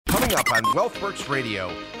Coming up on WealthWorks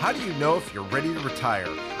Radio, how do you know if you're ready to retire?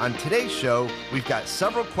 On today's show, we've got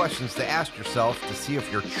several questions to ask yourself to see if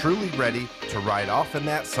you're truly ready to ride off in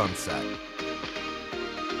that sunset.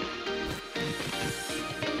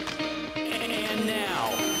 And now,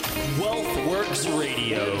 WealthWorks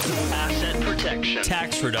Radio. Asset protection,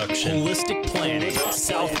 tax reduction, holistic planning.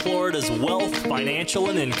 South Florida's wealth, financial,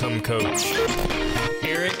 and income coach,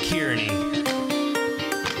 Eric Kearney.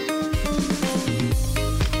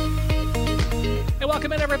 Hey,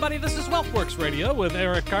 welcome in, everybody. This is WealthWorks Radio with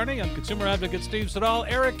Eric Kearney. I'm consumer advocate Steve Siddall.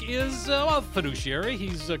 Eric is a fiduciary.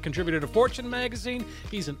 He's a contributor to Fortune magazine.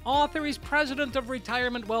 He's an author. He's president of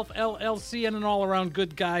Retirement Wealth LLC and an all-around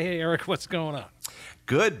good guy. Hey, Eric, what's going on?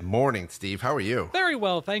 Good morning, Steve. How are you? Very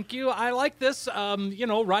well, thank you. I like this,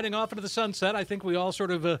 riding off into the sunset. I think we all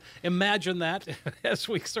sort of imagine that as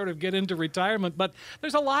we sort of get into retirement. But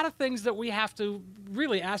there's a lot of things that we have to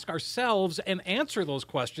really ask ourselves and answer those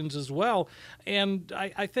questions as well. And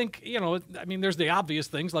I think, there's the obvious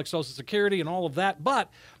things like Social Security and all of that,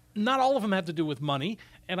 but not all of them have to do with money.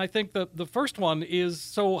 And I think the first one is,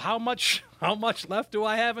 so how much left do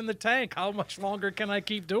I have in the tank? How much longer can I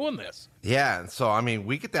keep doing this? Yeah, so,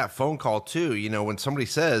 we get that phone call, too. When somebody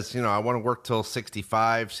says, I want to work till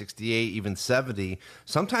 65, 68, even 70,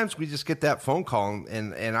 sometimes we just get that phone call,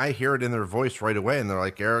 and I hear it in their voice right away, and they're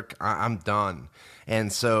like, Eric, I'm done.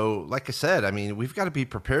 And so, like I said, we've got to be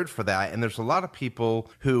prepared for that. And there's a lot of people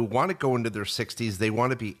who want to go into their 60s. They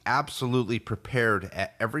want to be absolutely prepared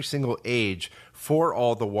at every single age for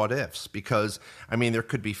all the what ifs, because there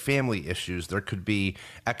could be family issues, there could be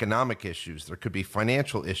economic issues, there could be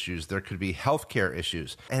financial issues, there could be healthcare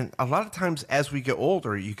issues. And a lot of times as we get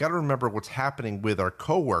older, you got to remember what's happening with our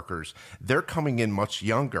coworkers. They're coming in much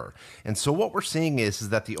younger. And so what we're seeing is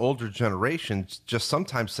that the older generation just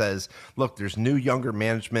sometimes says, look, there's new younger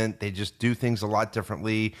management, they just do things a lot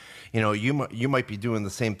differently. You might be doing the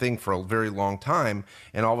same thing for a very long time,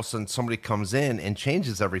 and all of a sudden somebody comes in and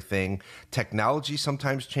changes everything. Technology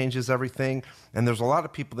sometimes changes everything, and there's a lot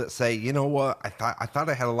of people that say, you know what, I thought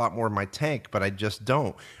I had a lot more in my tank, but I just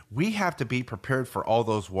don't. We have to be prepared for all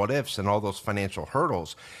those what ifs and all those financial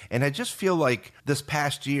hurdles. And I just feel like this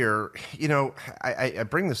past year, I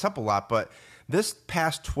bring this up a lot, but this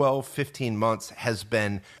past 12, 15 months has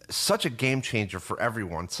been such a game changer for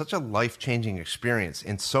everyone, such a life-changing experience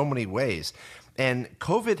in so many ways. And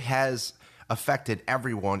COVID has affected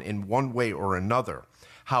everyone in one way or another.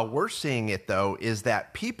 How we're seeing it, though, is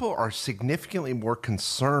that people are significantly more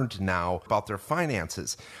concerned now about their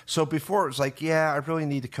finances. So before it was like, yeah, I really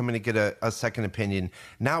need to come in and get a second opinion.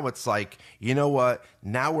 Now it's like, you know what?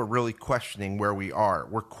 Now we're really questioning where we are.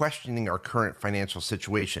 We're questioning our current financial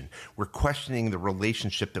situation. We're questioning the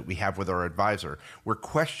relationship that we have with our advisor. We're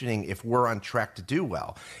questioning if we're on track to do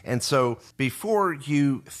well. And so before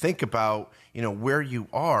you think about, where you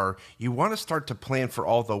are, you want to start to plan for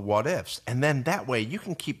all the what ifs. And then that way you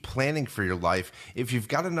can keep planning for your life. If you've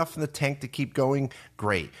got enough in the tank to keep going,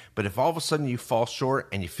 great. But if all of a sudden you fall short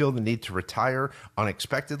and you feel the need to retire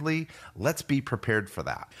unexpectedly, let's be prepared for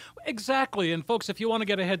that. Exactly. And folks, if you want to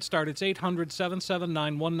get a head start, it's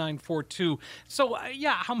 800-779-1942. So,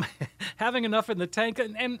 having enough in the tank.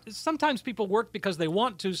 And sometimes people work because they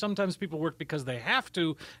want to. Sometimes people work because they have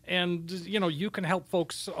to. And, you can help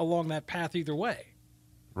folks along that path either way.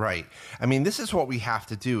 Right. This is what we have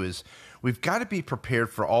to do is we've got to be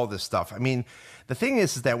prepared for all this stuff. The thing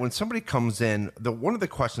is that when somebody comes in, one of the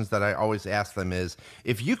questions that I always ask them is,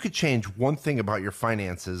 if you could change one thing about your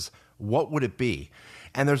finances, what would it be?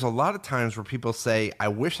 And there's a lot of times where people say, I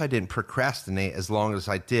wish I didn't procrastinate as long as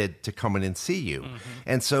I did to come in and see you. Mm-hmm.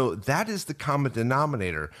 And so that is the common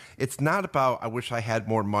denominator. It's not about, I wish I had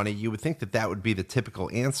more money. You would think that that would be the typical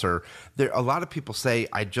answer. A lot of people say,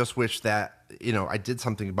 I just wish that I did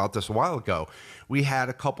something about this a while ago. We had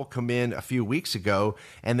a couple come in a few weeks ago,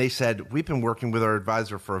 and they said, we've been working with our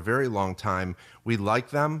advisor for a very long time. We like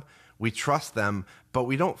them. We trust them, but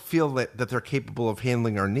we don't feel that they're capable of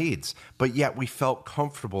handling our needs. But yet we felt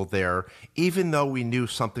comfortable there, even though we knew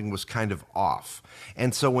something was kind of off.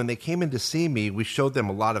 And so when they came in to see me, we showed them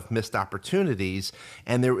a lot of missed opportunities,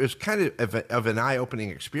 and there was kind of an eye-opening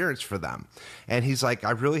experience for them. And he's like, I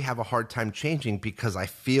really have a hard time changing because I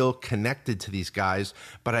feel connected to these guys,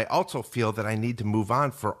 but I also feel that I need to move on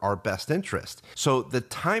for our best interest. So the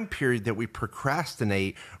time period that we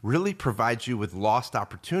procrastinate really provides you with lost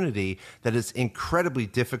opportunity that is incredibly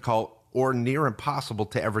difficult or near impossible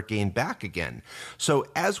to ever gain back again. So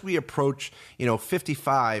as we approach,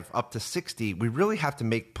 55 up to 60, we really have to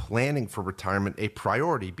make planning for retirement a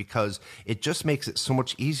priority because it just makes it so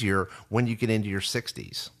much easier when you get into your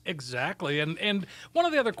 60s. Exactly. And one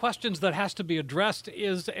of the other questions that has to be addressed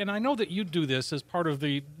is, and I know that you do this as part of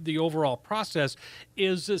the overall process,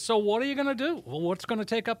 is so what are you going to do? Well, what's going to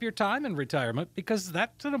take up your time in retirement? Because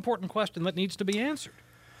that's an important question that needs to be answered.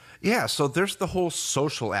 Yeah, so there's the whole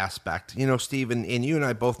social aspect. Steve, and you and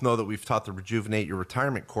I both know that we've taught the Rejuvenate Your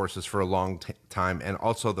Retirement courses for a long time, and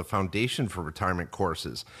also the Foundation for Retirement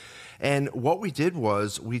courses. And what we did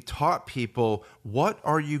was we taught people, what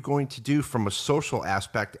are you going to do from a social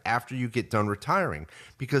aspect after you get done retiring?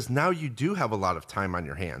 Because now you do have a lot of time on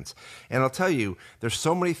your hands. And I'll tell you, there's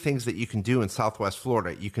so many things that you can do in Southwest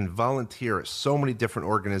Florida. You can volunteer at so many different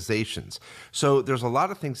organizations. So there's a lot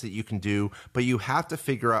of things that you can do, but you have to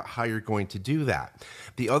figure out how you're going to do that.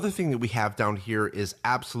 The other thing that we have down here is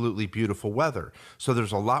absolutely beautiful weather. So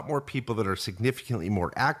there's a lot more people that are significantly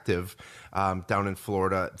more active down in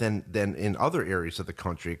Florida than in other areas of the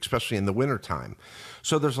country, especially in the wintertime.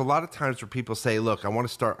 So there's a lot of times where people say, look, I want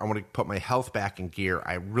to put my health back in gear.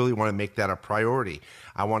 I really want to make that a priority.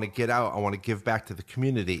 I want to get out. I want to give back to the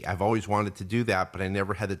community. I've always wanted to do that, but I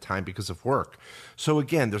never had the time because of work. So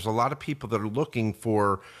again, there's a lot of people that are looking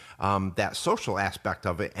for that social aspect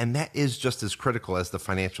of it, and that is just as critical as the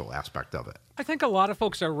financial aspect of it. I think a lot of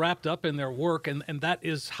folks are wrapped up in their work, and that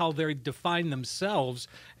is how they define themselves.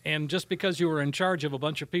 And just because you are in charge of a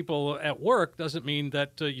bunch of people at work doesn't mean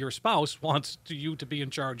that your spouse wants you to be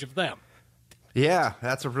in charge of them. Yeah,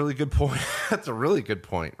 that's a really good point. That's a really good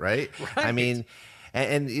point, right? I mean,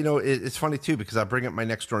 and it's funny too, because I bring up my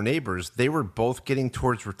next door neighbors. They were both getting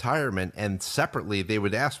towards retirement, and separately they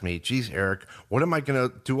would ask me, geez, Eric, what am I going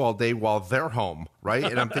to do all day while they're home, right?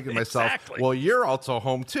 And I'm thinking to myself, Exactly. Well, you're also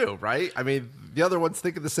home too, right? I mean, the other one's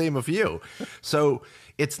thinking the same of you. So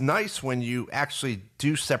it's nice when you actually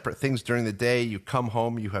do separate things during the day. You come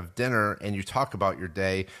home, you have dinner, and you talk about your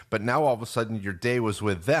day. But now all of a sudden your day was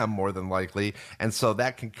with them more than likely. And so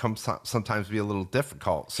that can sometimes be a little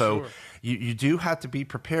difficult. So Sure. you do have to be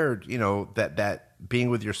prepared, that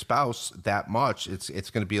being with your spouse that much, it's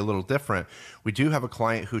going to be a little different. We do have a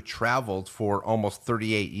client who traveled for almost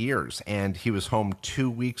 38 years, and he was home 2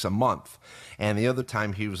 weeks a month. And the other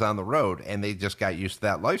time he was on the road, and they just got used to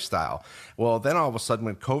that lifestyle. Well, then all of a sudden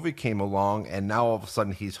when COVID came along, and now all of a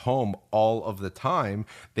sudden he's home all of the time,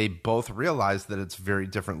 they both realized that it's very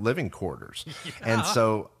different living quarters. Yeah. And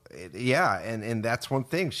so yeah, and that's one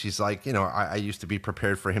thing. She's like, I used to be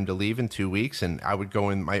prepared for him to leave in 2 weeks, and I would go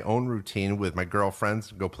in my own routine with my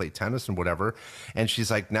girlfriends, go play tennis and whatever. And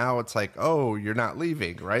she's like, now it's like, oh, you're not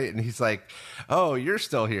leaving, right? And he's like, oh, you're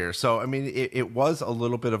still here. So I mean, it was a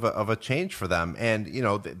little bit of a change for them. And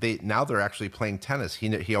now they're actually playing tennis.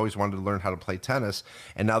 He always wanted to learn how to play tennis,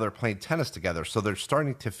 and now they're playing tennis together. So they're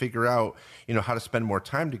starting to figure out, how to spend more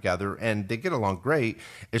time together, and they get along great.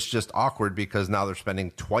 It's just awkward because now they're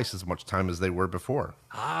spending twice as much time as they were before.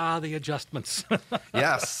 The adjustments.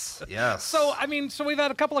 Yes. So we've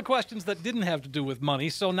had a couple of questions that didn't have to do with money.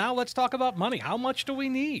 So now let's talk about money. How much do we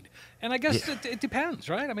need? And I guess it depends,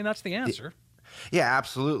 right? I mean, that's the answer. Yeah,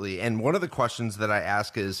 absolutely. And one of the questions that I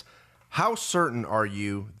ask is, how certain are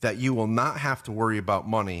you that you will not have to worry about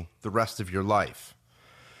money the rest of your life?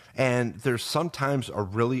 And there's sometimes a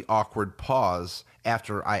really awkward pause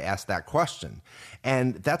after I ask that question.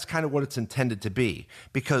 And that's kind of what it's intended to be,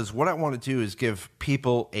 because what I want to do is give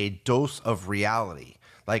people a dose of reality.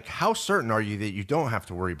 Like, how certain are you that you don't have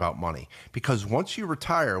to worry about money? Because once you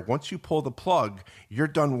retire, once you pull the plug, you're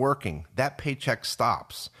done working. That paycheck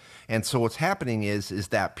stops. And so what's happening is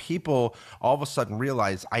that people all of a sudden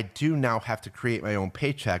realize, I do now have to create my own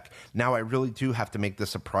paycheck. Now I really do have to make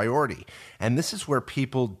this a priority. And this is where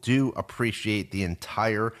people do appreciate the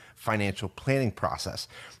entire financial planning process.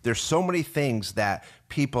 There's so many things that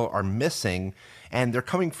people are missing, and they're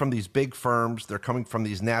coming from these big firms, they're coming from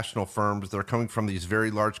these national firms, they're coming from these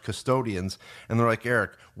very large custodians, and they're like,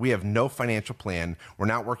 Eric, we have no financial plan. We're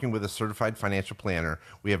not working with a certified financial planner.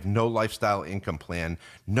 We have no lifestyle income plan.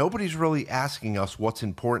 Nobody's really asking us what's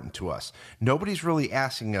important to us. Nobody's really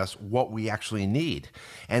asking us what we actually need.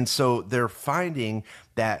 And so they're finding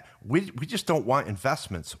that we just don't want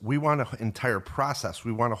investments. We want an entire process.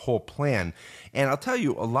 We want a whole plan. And I'll tell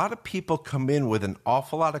you, a lot of people come in with an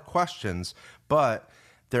awful lot of questions, but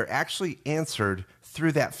they're actually answered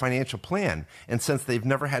through that financial plan. And since they've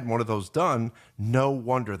never had one of those done, no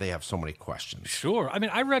wonder they have so many questions. Sure. I mean,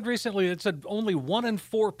 I read recently it said only 1 in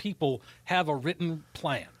 4 people have a written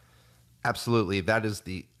plan. Absolutely. That is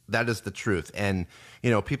the That is the truth. And,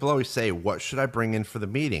 people always say, what should I bring in for the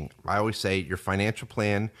meeting? I always say your financial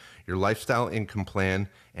plan, your lifestyle income plan,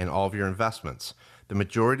 and all of your investments. The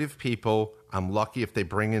majority of people, I'm lucky if they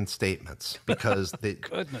bring in statements because they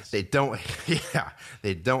don't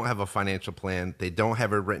have a financial plan. They don't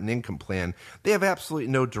have a written income plan. They have absolutely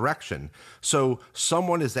no direction. So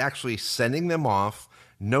someone is actually sending them off,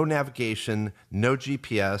 no navigation, no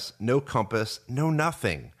GPS, no compass, no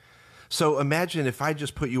nothing. So imagine if I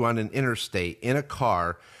just put you on an interstate in a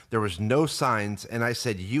car, there was no signs, and I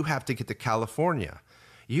said, you have to get to California.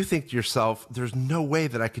 You think to yourself, there's no way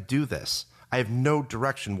that I could do this. I have no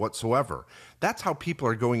direction whatsoever. That's how people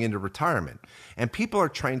are going into retirement. And people are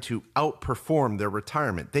trying to outperform their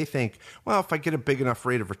retirement. They think, well, if I get a big enough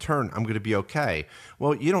rate of return, I'm going to be okay.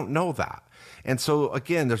 Well, you don't know that. And so,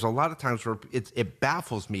 again, there's a lot of times where it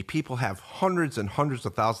baffles me. People have hundreds and hundreds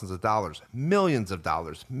of thousands of dollars, millions of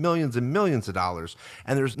dollars, millions and millions of dollars,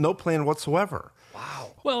 and there's no plan whatsoever.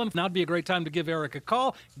 Wow. Well, and now would be a great time to give Eric a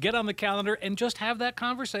call, get on the calendar, and just have that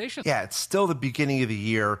conversation. Yeah, it's still the beginning of the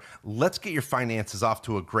year. Let's get your finances off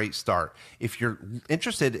to a great start. If you're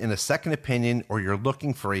interested in a second opinion or you're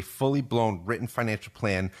looking for a fully blown written financial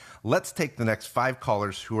plan, let's take the next 5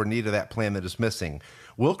 callers who are in need of that plan that is missing.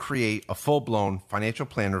 We'll create a full-blown financial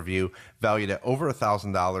plan review valued at over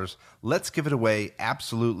 $1,000. Let's give it away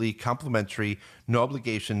absolutely complimentary, no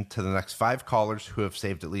obligation to the next 5 callers who have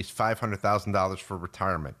saved at least $500,000 for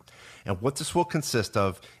retirement. And what this will consist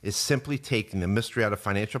of is simply taking the mystery out of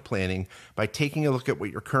financial planning by taking a look at what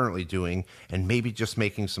you're currently doing and maybe just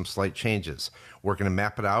making some slight changes. We're going to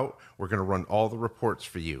map it out. We're going to run all the reports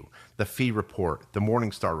for you. The fee report, the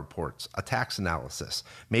Morningstar reports, a tax analysis,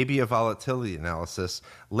 maybe a volatility analysis.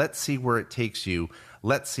 Let's see where it takes you.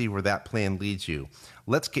 Let's see where that plan leads you.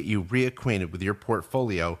 Let's get you reacquainted with your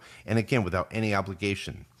portfolio, and again, without any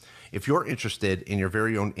obligation. If you're interested in your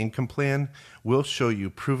very own income plan, we'll show you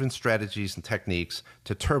proven strategies and techniques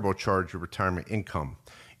to turbocharge your retirement income.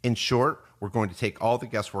 In short, we're going to take all the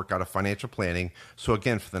guesswork out of financial planning. So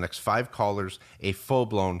again, for the next 5 callers, a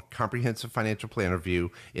full-blown comprehensive financial plan review.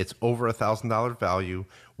 It's over $1,000 value.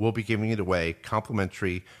 We'll be giving it away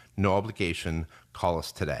complimentary, no obligation. Call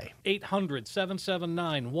us today.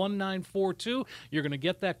 800-779-1942. You're going to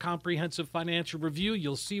get that comprehensive financial review.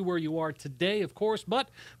 You'll see where you are today, of course, but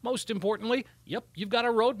most importantly, yep, you've got a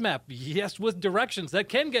roadmap. Yes, with directions that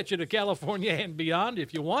can get you to California and beyond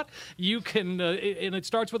if you want. You can, and it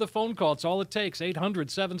starts with a phone call. It's all it takes.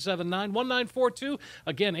 800-779-1942.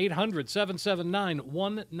 Again,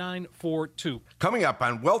 800-779-1942. Coming up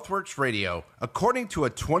on WealthWorks Radio, according to a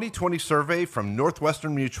 2020 survey from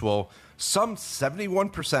Northwestern Mutual, some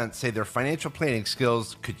 71% say their financial planning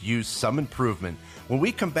skills could use some improvement. When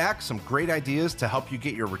we come back, some great ideas to help you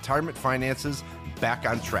get your retirement finances back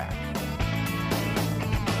on track.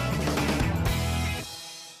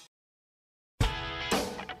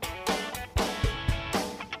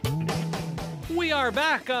 We are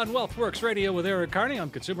back on WealthWorks Radio with Eric Carney. I'm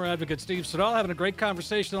consumer advocate Steve Siddall, having a great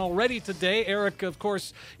conversation already today. Eric, of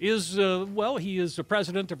course, is, he is the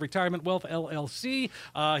president of Retirement Wealth LLC.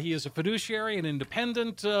 He is a fiduciary, an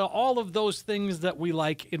independent, all of those things that we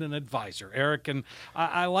like in an advisor, Eric. And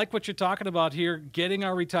I like what you're talking about here, getting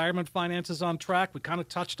our retirement finances on track. We kind of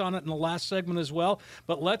touched on it in the last segment as well.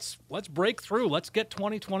 But let's break through. Let's get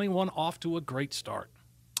 2021 off to a great start.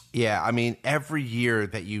 Yeah, I mean, every year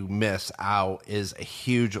that you miss out is a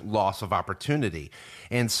huge loss of opportunity.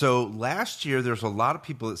 And so last year, there's a lot of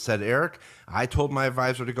people that said, Eric, I told my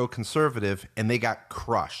advisor to go conservative, and they got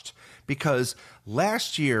crushed. Because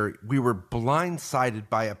last year, we were blindsided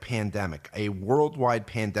by a pandemic, a worldwide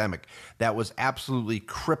pandemic that was absolutely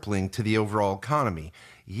crippling to the overall economy.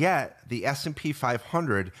 Yet the S&P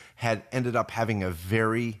 500 had ended up having a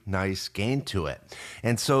very nice gain to it.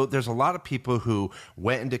 And so there's a lot of people who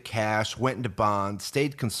went into cash, went into bonds,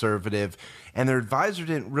 stayed conservative, and their advisor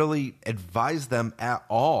didn't really advise them at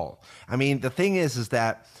all. I mean, the thing is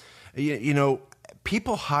that,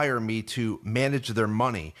 people hire me to manage their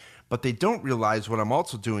money, but they don't realize what I'm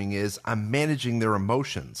also doing is I'm managing their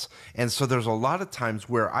emotions. And so there's a lot of times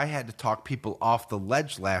where I had to talk people off the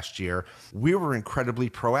ledge last year. We were incredibly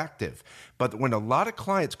proactive. But when a lot of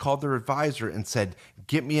clients called their advisor and said,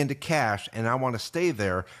 get me into cash and I want to stay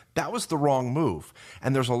there, that was the wrong move.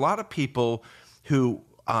 And there's a lot of people who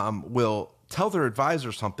will tell their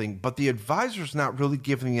advisor something, but the advisor's not really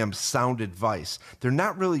giving them sound advice. They're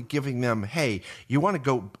not really giving them, hey, you want to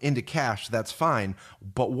go into cash, that's fine,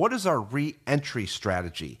 but what is our re-entry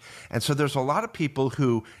strategy? And so there's a lot of people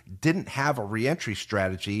who didn't have a re-entry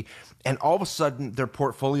strategy, and all of a sudden their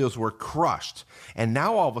portfolios were crushed. And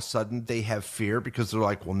now all of a sudden they have fear because they're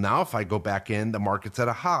like, well, now if I go back in, the market's at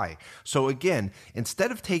a high. So again,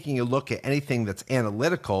 instead of taking a look at anything that's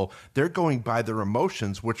analytical, they're going by their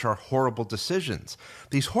emotions, which are horrible decisions.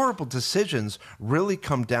 These horrible decisions really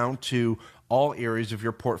come down to all areas of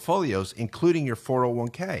your portfolios, including your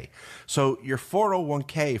 401k. So your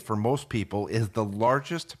 401k for most people is the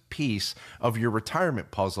largest piece of your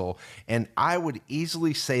retirement puzzle. And I would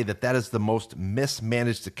easily say that that is the most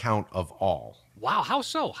mismanaged account of all. Wow, how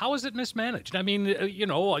so? How is it mismanaged? I mean,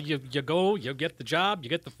 you go, you get the job, you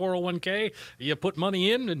get the 401k, you put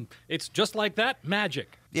money in, and it's just like that,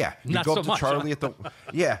 magic. Yeah, you Not go so up to much, Charlie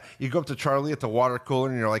huh? you go up to Charlie at the water cooler,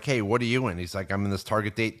 and you're like, "Hey, what are you in?" He's like, "I'm in this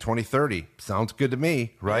target date 2030." Sounds good to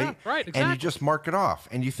me, right? Yeah, right, exactly. And you just mark it off,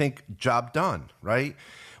 and you think, "Job done," right?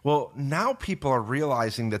 Well, now people are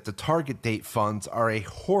realizing that the target date funds are a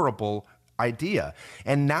horrible idea.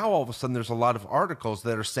 And now all of a sudden there's a lot of articles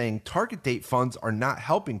that are saying target date funds are not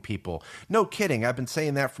helping people. No kidding. I've been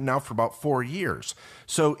saying that for about 4 years.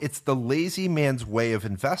 So it's the lazy man's way of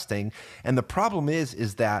investing. And the problem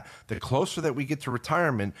is that the closer that we get to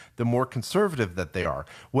retirement, the more conservative that they are.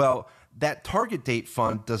 Well, that target date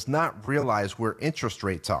fund does not realize where interest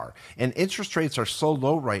rates are. And interest rates are so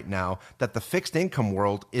low right now that the fixed income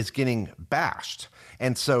world is getting bashed.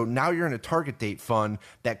 And so now you're in a target date fund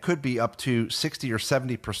that could be up to 60 or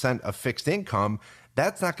 70% of fixed income.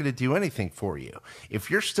 That's not going to do anything for you. If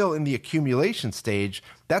you're still in the accumulation stage,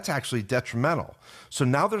 that's actually detrimental. So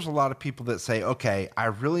now there's a lot of people that say, okay, I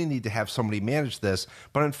really need to have somebody manage this.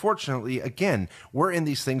 But unfortunately, again, we're in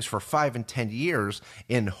these things for 5 and 10 years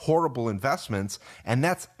in horrible investments, and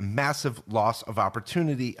that's massive loss of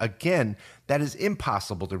opportunity. Again, that is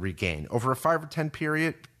impossible to regain. Over a 5 or 10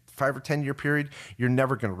 year period, you're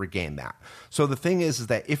never going to regain that. So the thing is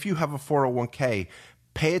that if you have a 401k,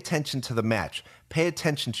 pay attention to the match, pay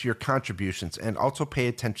attention to your contributions, and also pay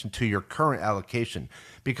attention to your current allocation,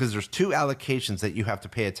 because there's 2 allocations that you have to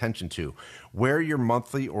pay attention to: where your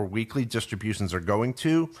monthly or weekly distributions are going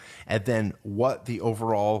to, and then what the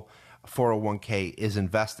overall 401k is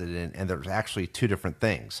invested in. And there's actually 2 different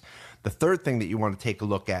things. The third thing that you want to take a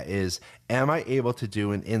look at is, am I able to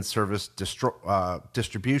do an in-service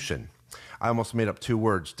distribution? I almost made up 2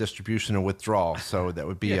 words, distribution and withdrawal. So that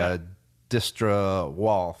would be Yeah.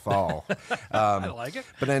 Distrawal. I like it.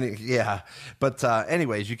 But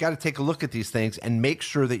anyways, you got to take a look at these things and make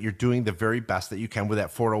sure that you're doing the very best that you can with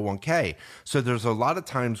that 401k. So there's a lot of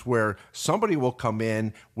times where somebody will come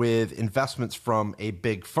in with investments from a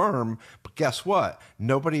big firm, but guess what?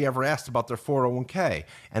 Nobody ever asked about their 401k.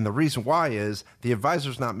 And the reason why is the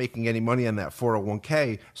advisor's not making any money on that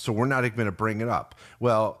 401k, so we're not even going to bring it up.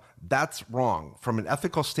 Well, that's wrong. From an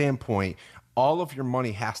ethical standpoint, all of your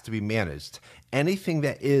money has to be managed. Anything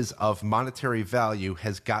that is of monetary value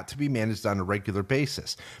has got to be managed on a regular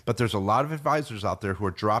basis. But there's a lot of advisors out there who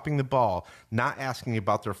are dropping the ball, not asking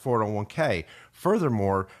about their 401k.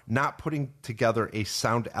 Furthermore, not putting together a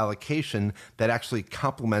sound allocation that actually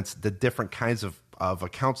complements the different kinds of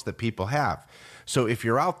accounts that people have. So if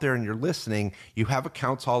you're out there and you're listening, you have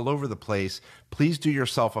accounts all over the place, please do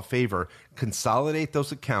yourself a favor, consolidate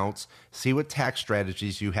those accounts, see what tax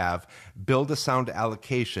strategies you have, build a sound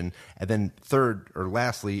allocation, and then third or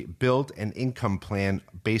lastly, build an income plan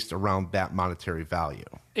based around that monetary value.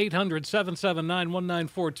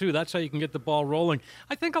 800-779-1942. That's how you can get the ball rolling.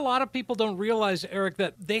 I think a lot of people don't realize, Eric,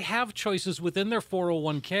 that they have choices within their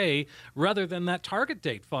 401k rather than that target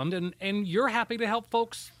date fund, and you're happy to help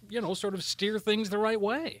folks, sort of steer things the right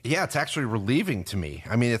way. Yeah, it's actually relieving to me.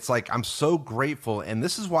 I mean, it's like I'm so grateful, and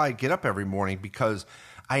this is why I get up every morning, because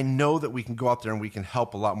I know that we can go out there and we can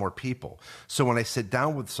help a lot more people. So when I sit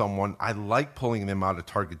down with someone, I like pulling them out of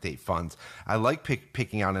target date funds. I like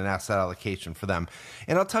picking out an asset allocation for them.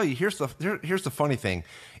 And I'll tell you, here's the funny thing.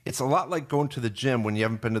 It's a lot like going to the gym when you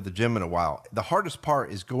haven't been to the gym in a while. The hardest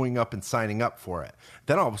part is going up and signing up for it.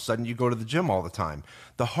 Then all of a sudden you go to the gym all the time.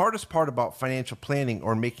 The hardest part about financial planning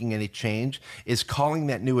or making any change is calling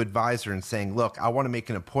that new advisor and saying, look, I want to make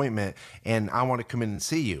an appointment and I want to come in and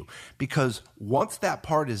see you. Because once that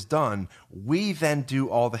part is done, we then do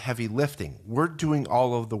all the heavy lifting. We're doing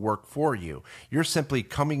all of the work for you. You're simply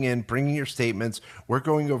coming in, bringing your statements. We're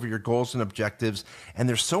going over your goals and objectives. And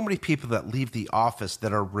there's so many people that leave the office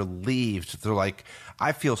that are relieved. They're like,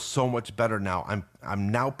 I feel so much better now.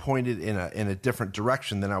 I'm now pointed in a different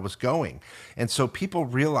direction than I was going. And so people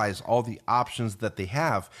realize all the options that they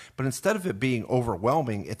have, but instead of it being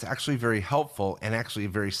overwhelming, it's actually very helpful and actually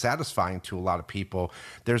very satisfying to a lot of people.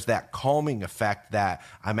 There's that calming effect that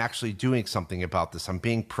I'm actually doing something about this. I'm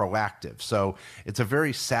being proactive. So it's a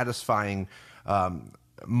very satisfying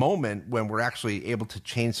moment when we're actually able to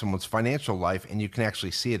change someone's financial life and you can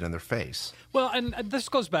actually see it in their face. Well, and this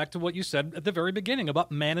goes back to what you said at the very beginning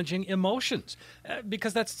about managing emotions,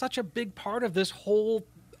 because that's such a big part of this whole,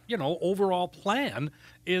 overall plan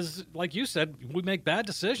is, like you said, we make bad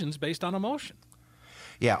decisions based on emotion.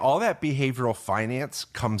 Yeah, all that behavioral finance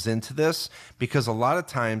comes into this because a lot of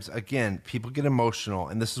times, again, people get emotional,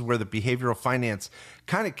 and this is where the behavioral finance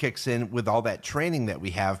kind of kicks in with all that training that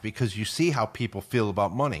we have, because you see how people feel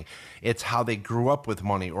about money. It's how they grew up with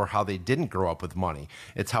money or how they didn't grow up with money.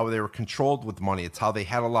 It's how they were controlled with money. It's how they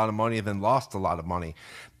had a lot of money and then lost a lot of money.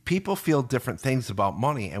 People feel different things about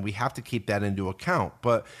money, and we have to keep that into account.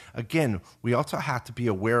 But again, we also have to be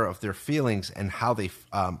aware of their feelings and how they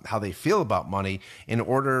feel about money in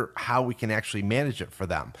order how we can actually manage it for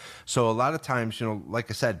them. So a lot of times, like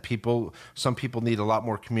I said, some people need a lot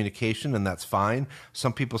more communication, and that's fine.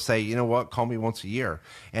 Some people say, you know what, call me once a year.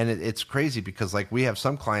 And it's crazy because like we have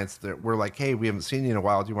some clients that we're like, hey, we haven't seen you in a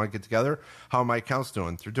while. Do you want to get together? How are my accounts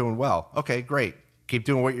doing? They're doing well. Okay, great. Keep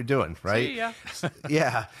doing what you're doing, right? See ya.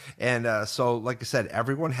 Yeah. And so, like I said,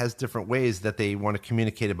 everyone has different ways that they want to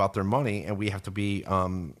communicate about their money, and we have to be,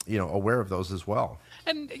 aware of those as well.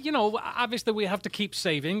 And, obviously we have to keep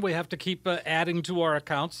saving. We have to keep adding to our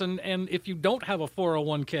accounts. And if you don't have a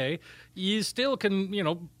 401k, you still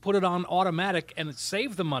can, put it on automatic and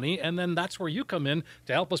save the money. And then that's where you come in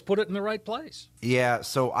to help us put it in the right place. Yeah.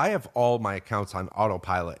 So I have all my accounts on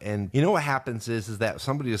autopilot. And what happens is that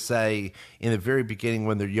somebody will say in the very beginning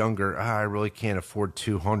when they're younger, I really can't afford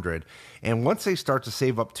 $200. And once they start to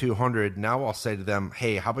save up $200, now I'll say to them,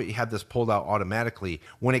 hey, how about you have this pulled out automatically?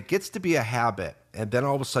 When it gets to be a habit, and then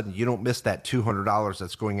all of a sudden you don't miss that $200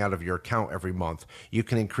 that's going out of your account every month, you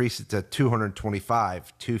can increase it to $225,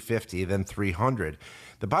 $250, then $300.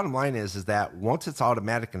 The bottom line is that once it's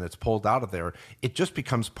automatic and it's pulled out of there, it just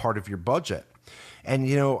becomes part of your budget. And,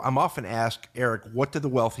 I'm often asked, Eric, what do the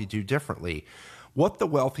wealthy do differently? What the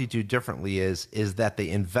wealthy do differently is that they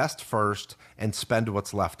invest first and spend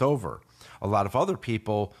what's left over. A lot of other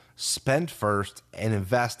people spend first and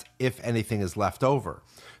invest if anything is left over.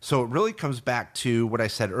 So it really comes back to what I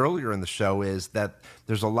said earlier in the show, is that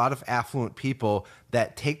there's a lot of affluent people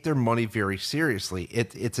that take their money very seriously.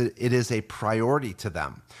 It is a priority to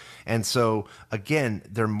them. And so, again,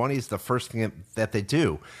 their money is the first thing that they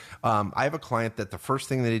do. I have a client that the first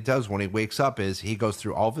thing that he does when he wakes up is he goes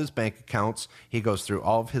through all of his bank accounts, he goes through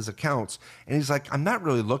all of his accounts, and he's like, I'm not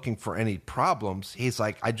really looking for any problems. He's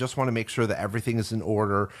like, I just want to make sure that everything is in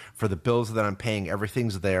order for the bills that I'm paying,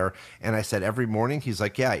 everything's there. And I said, every morning? He's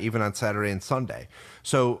like, yeah, even on Saturday and Sunday.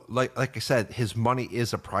 So like I said, his money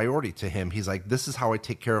is a priority to him. He's like, this is how I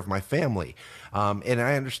take care of my family. And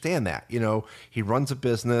I understand that. He runs a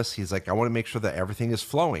business. He's like, I want to make sure that everything is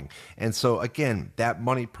flowing. And so, again, that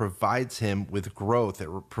money provides him with growth. It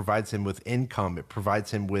provides him with income. It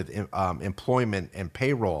provides him with employment and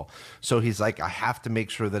payroll. So he's like, I have to make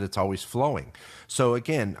sure that it's always flowing. So,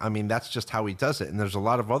 again, that's just how he does it. And there's a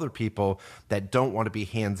lot of other people that don't want to be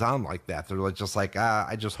hands-on like that. They're just like,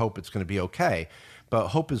 I just hope it's going to be okay. But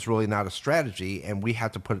hope is really not a strategy, and we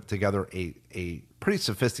have to put together a pretty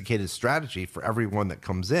sophisticated strategy for everyone that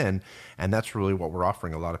comes in, and that's really what we're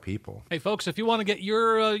offering a lot of people. Hey, folks, if you want to get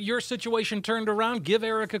your situation turned around, give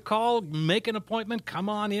Eric a call, make an appointment, come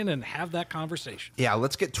on in and have that conversation. Yeah,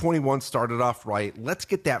 let's get 21 started off right. Let's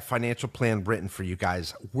get that financial plan written for you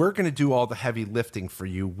guys. We're going to do all the heavy lifting for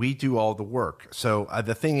you. We do all the work. So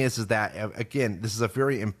the thing is that, again, this is a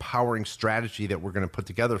very empowering strategy that we're going to put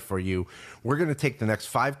together for you. We're going to take the next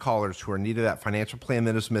 5 callers who are in need of that financial plan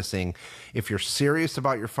that is missing. If you're serious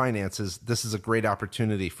about your finances, this is a great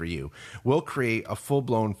opportunity for you. We'll create a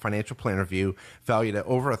full-blown financial plan review valued at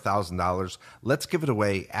over $1,000. Let's give it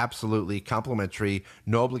away absolutely complimentary,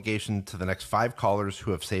 no obligation to the next 5 callers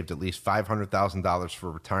who have saved at least $500,000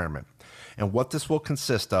 for retirement. And what this will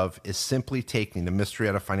consist of is simply taking the mystery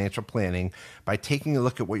out of financial planning by taking a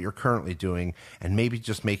look at what you're currently doing and maybe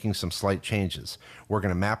just making some slight changes. We're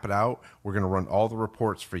going to map it out. We're going to run all the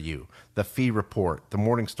reports for you, the fee report, the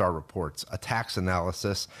Morningstar reports, a tax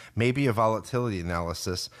analysis, maybe a volatility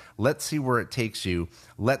analysis. Let's see where it takes you.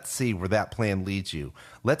 Let's see where that plan leads you.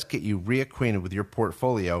 Let's get you reacquainted with your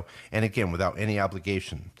portfolio, and again, without any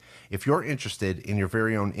obligation. If you're interested in your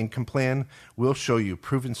very own income plan, we'll show you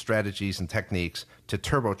proven strategies and techniques to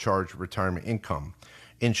turbocharge retirement income.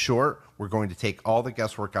 In short, we're going to take all the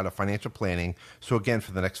guesswork out of financial planning. So again,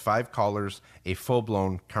 for the next 5 callers, a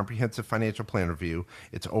full-blown comprehensive financial plan review.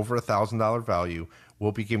 It's over $1,000 value.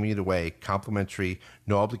 We'll be giving it away complimentary,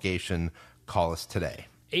 no obligation. Call us today.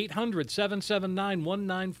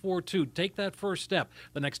 800-779-1942. Take that first step.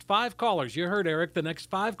 The next 5 callers, you heard Eric, the next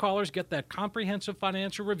 5 callers get that comprehensive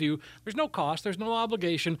financial review. There's no cost, there's no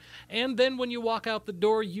obligation. And then when you walk out the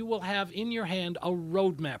door, you will have in your hand a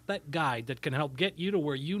roadmap, that guide that can help get you to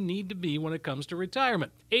where you need to be when it comes to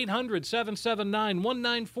retirement.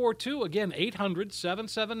 800-779-1942. Again,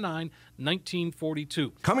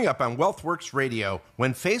 800-779-1942. Coming up on WealthWorks Radio,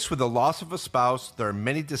 when faced with the loss of a spouse, there are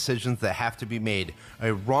many decisions that have to be made.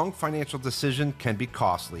 A wrong financial decision can be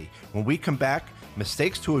costly. When we come back,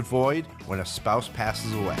 mistakes to avoid when a spouse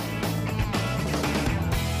passes away.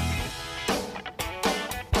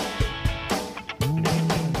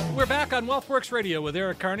 We're back on WealthWorks Radio with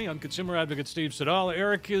Eric Carney. I'm consumer advocate Steve Siddall.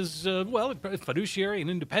 Eric is, fiduciary and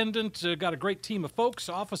independent, got a great team of folks,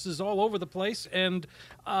 offices all over the place, and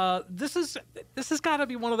this has got to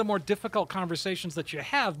be one of the more difficult conversations that you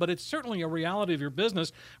have, but it's certainly a reality of your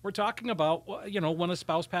business. We're talking about, when a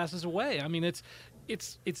spouse passes away. I mean, it's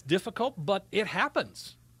difficult, but it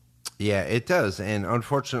happens. Yeah, it does. And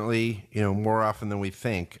unfortunately, more often than we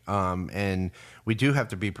think. And we do have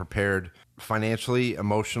to be prepared financially,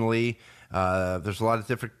 emotionally. There's a lot of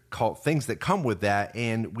difficult things that come with that.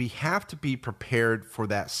 And we have to be prepared for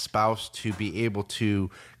that spouse to be able to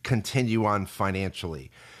continue on financially.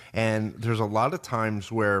 And there's a lot of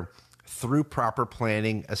times where through proper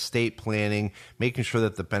planning, estate planning, making sure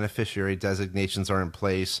that the beneficiary designations are in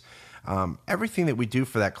place, everything that we do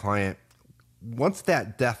for that client, once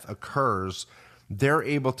that death occurs, they're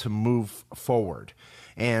able to move forward.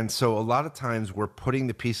 And so a lot of times we're putting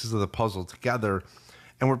the pieces of the puzzle together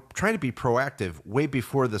and we're trying to be proactive way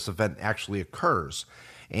before this event actually occurs.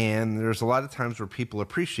 And there's a lot of times where people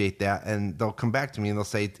appreciate that and they'll come back to me and they'll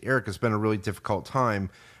say, Eric, it's been a really difficult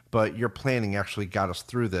time, but your planning actually got us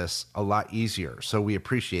through this a lot easier. So we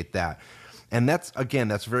appreciate that. And that's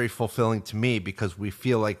very fulfilling to me because we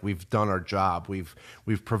feel like we've done our job. We've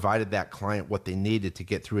provided that client what they needed to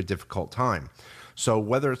get through a difficult time. So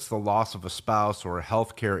whether it's the loss of a spouse or a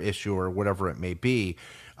healthcare issue or whatever it may be,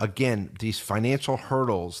 again, these financial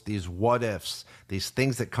hurdles, these what ifs, these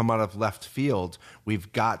things that come out of left field,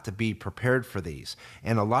 we've got to be prepared for these.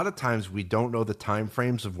 And a lot of times we don't know the time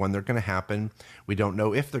frames of when they're going to happen. We don't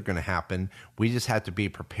know if they're going to happen. We just have to be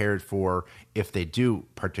prepared for if they do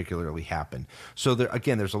particularly happen. So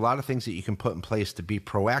there's a lot of things that you can put in place to be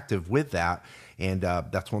proactive with that. And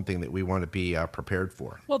that's one thing that we want to be prepared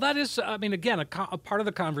for. Well, that is, again, a part of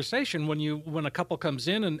the conversation when a couple comes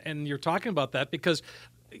in and you're talking about that because,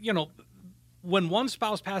 when one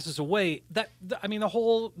spouse passes away, the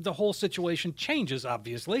whole situation changes,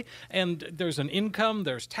 obviously. And there's an income,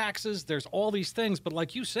 there's taxes, there's all these things. But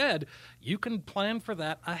like you said, you can plan for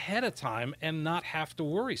that ahead of time and not have to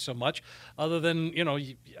worry so much other than,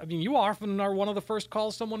 you often are one of the first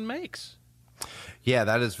calls someone makes. Yeah,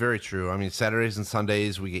 that is very true. I mean, Saturdays and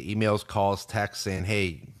Sundays, we get emails, calls, texts saying,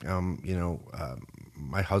 hey,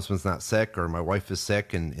 my husband's not sick or my wife is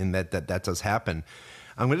sick, and that does happen.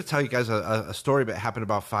 I'm going to tell you guys a story that happened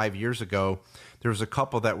about 5 years ago. There was a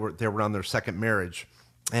couple that were on their second marriage,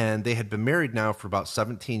 and they had been married now for about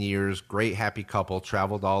 17 years, great, happy couple,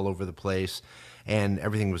 traveled all over the place, and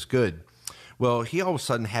everything was good. Well, he all of a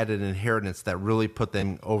sudden had an inheritance that really put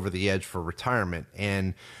them over the edge for retirement.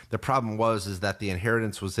 And the problem is that the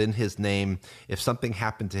inheritance was in his name. If something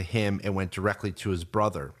happened to him, it went directly to his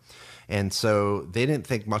brother. And so they didn't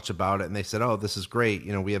think much about it. And they said, oh, this is great.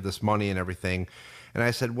 We have this money and everything. And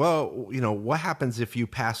I said, well, what happens if you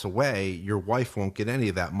pass away? Your wife won't get any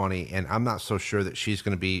of that money. And I'm not so sure that she's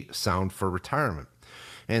going to be sound for retirement.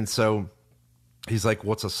 And so he's like,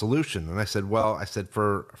 what's a solution? And I said,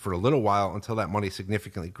 for a little while until that money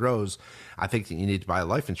significantly grows, I think that you need to buy a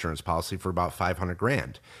life insurance policy for about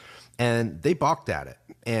 $500,000. And they balked at it.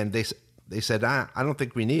 And they said, I don't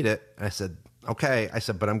think we need it. And I said, okay. I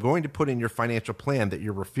said, but I'm going to put in your financial plan that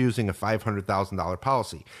you're refusing a $500,000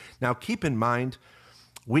 policy. Now, keep in mind,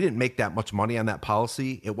 we didn't make that much money on that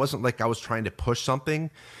policy. It wasn't like I was trying to push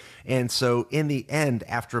something. And so in the end,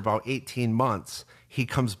 after about 18 months, he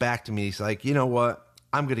comes back to me. He's like, you know what?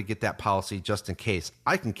 I'm going to get that policy just in case.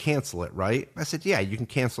 I can cancel it, right? I said, yeah, you can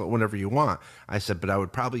cancel it whenever you want. I said, but I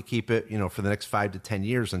would probably keep it, for the next 5 to 10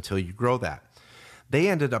 years until you grow that. They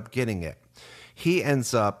ended up getting it. He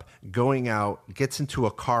ends up going out, gets into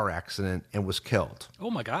a car accident, and was killed. Oh,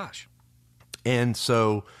 my gosh. And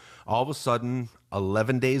so all of a sudden,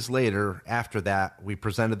 11 days later, after that, we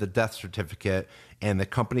presented the death certificate, and the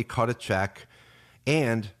company cut a check,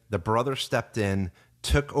 and the brother stepped in,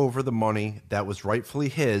 took over the money that was rightfully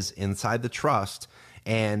his inside the trust,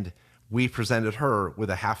 and we presented her with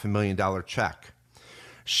a $500,000 check.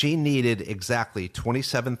 She needed exactly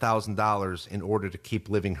 $27,000 in order to keep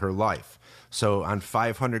living her life. So on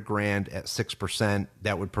 $500,000 at 6%,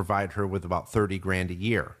 that would provide her with about $30,000 a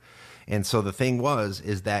year. And so the thing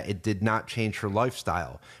is that it did not change her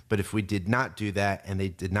lifestyle. But if we did not do that and they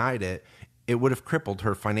denied it, it would have crippled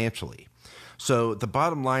her financially. So the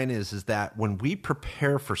bottom line is that when we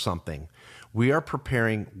prepare for something, we are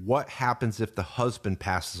preparing what happens if the husband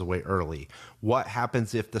passes away early. What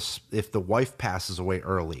happens if the wife passes away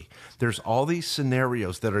early? There's all these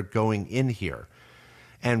scenarios that are going in here.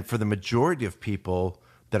 And for the majority of people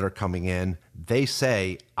that are coming in, they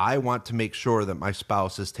say, I want to make sure that my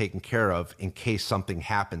spouse is taken care of in case something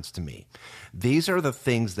happens to me. These are the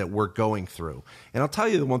things that we're going through. And I'll tell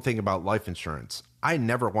you the one thing about life insurance. I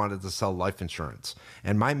never wanted to sell life insurance.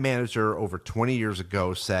 And my manager over 20 years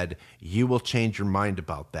ago said, you will change your mind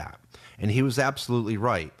about that. And he was absolutely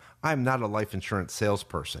right. I'm not a life insurance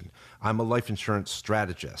salesperson. I'm a life insurance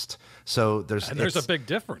strategist. So there's a big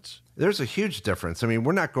difference. There's a huge difference. I mean,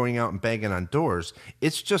 we're not going out and banging on doors.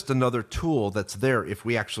 It's just another tool that's there if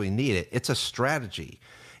we actually need it. It's a strategy.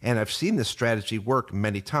 And I've seen this strategy work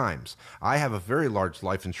many times. I have a very large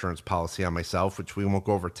life insurance policy on myself, which we won't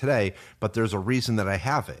go over today, but there's a reason that I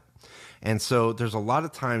have it. And so there's a lot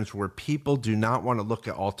of times where people do not want to look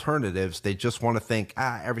at alternatives. They just want to think,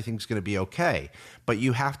 everything's going to be okay. But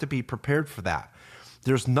you have to be prepared for that.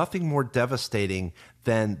 There's nothing more devastating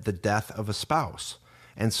than the death of a spouse.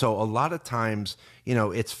 And so a lot of times,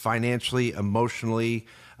 it's financially, emotionally,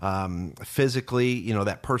 physically,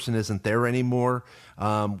 that person isn't there anymore.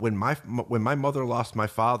 When my mother lost my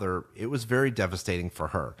father, it was very devastating for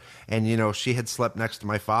her. And, she had slept next to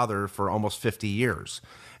my father for almost 50 years.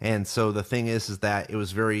 And so the thing is that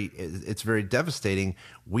it's very devastating.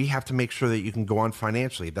 We have to make sure that you can go on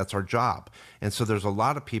financially. That's our job. And so there's a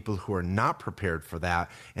lot of people who are not prepared for that.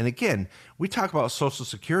 And again, we talk about Social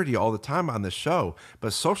Security all the time on this show,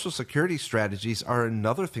 but Social Security strategies are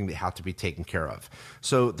another thing that have to be taken care of.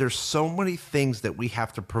 So there's so many things that we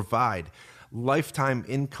have to provide. Lifetime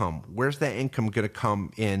income. Where's that income going to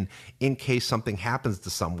come in case something happens to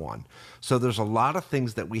someone? So there's a lot of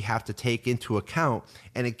things that we have to take into account.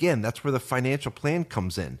 And again, that's where the financial plan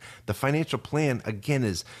comes in. The financial plan, again,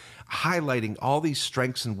 is highlighting all these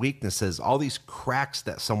strengths and weaknesses, all these cracks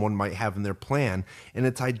that someone might have in their plan, and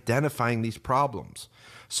it's identifying these problems.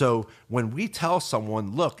 So when we tell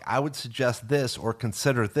someone, look, I would suggest this or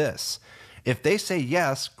consider this, if they say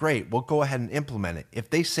yes, great, we'll go ahead and implement it. If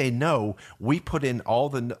they say no, we put in all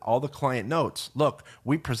the client notes. Look,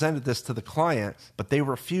 we presented this to the client, but they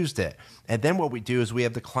refused it. And then what we do is we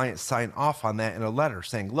have the client sign off on that in a letter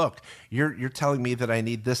saying, look, you're telling me that I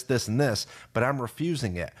need this, this, and this, but I'm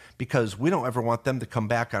refusing it, because we don't ever want them to come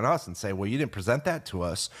back on us and say, well, you didn't present that to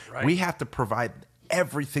us. Right. We have to provide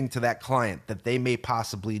everything to that client that they may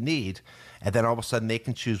possibly need. And then all of a sudden they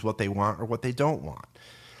can choose what they want or what they don't want.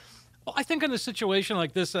 Well, I think in a situation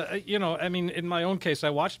like this, in my own case, I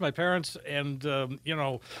watched my parents and,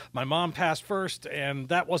 my mom passed first, and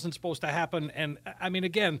that wasn't supposed to happen. And,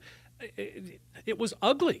 again, it was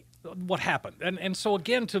ugly what happened. And so,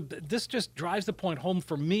 again, this just drives the point home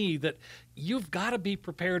for me that you've got to be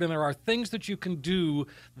prepared, and there are things that you can do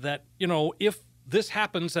that, if this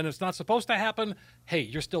happens and it's not supposed to happen, hey,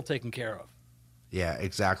 you're still taken care of. Yeah,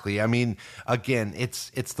 exactly. Again,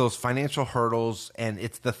 it's those financial hurdles, and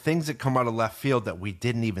it's the things that come out of left field that we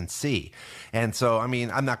didn't even see. And so,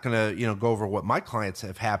 I'm not going to, go over what my clients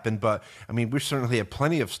have happened, but we certainly have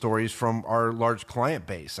plenty of stories from our large client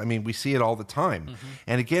base. We see it all the time. Mm-hmm.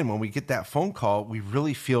 And again, when we get that phone call, we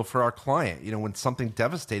really feel for our client, when something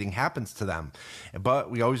devastating happens to them.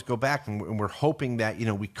 But we always go back and we're hoping that,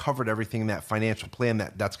 we covered everything in that financial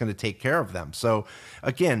plan that's going to take care of them. So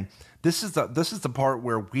again, This is the part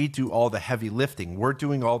where we do all the heavy lifting. We're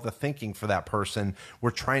doing all the thinking for that person.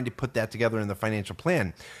 We're trying to put that together in the financial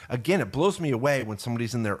plan. Again, it blows me away when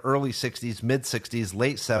somebody's in their early 60s, mid 60s,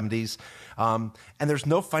 late 70s, and there's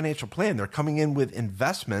no financial plan. They're coming in with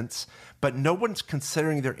investments, but no one's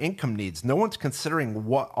considering their income needs. No one's considering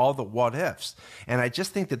all the what ifs. And I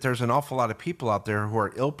just think that there's an awful lot of people out there who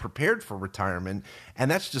are ill prepared for retirement, and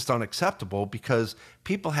that's just unacceptable because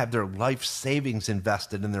people have their life savings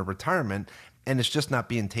invested in their retirement, and it's just not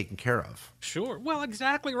being taken care of. Sure. Well,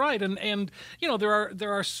 exactly right. And you know,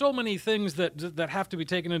 there are so many things that have to be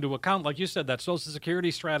taken into account. Like you said, that Social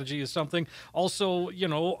Security strategy is something. Also, you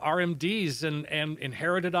know, RMDs and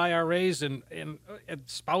inherited IRAs and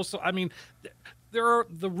spousal. I mean,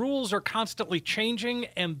 the rules are constantly changing,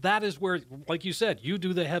 and that is where, like you said, you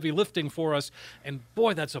do the heavy lifting for us. And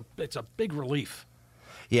boy, it's a big relief.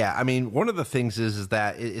 Yeah, I mean, one of the things is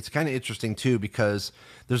that it's kind of interesting, too, because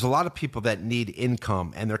there's a lot of people that need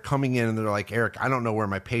income, and they're coming in and they're like, Eric, I don't know where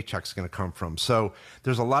my paycheck's going to come from. So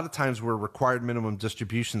there's a lot of times where required minimum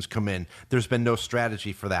distributions come in. There's been no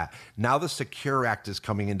strategy for that. Now the Secure Act is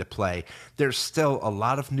coming into play. There's still a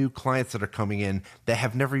lot of new clients that are coming in that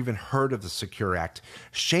have never even heard of the Secure Act.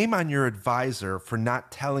 Shame on your advisor for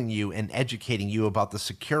not telling you and educating you about the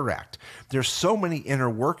Secure Act. There's so many inner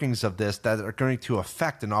workings of this that are going to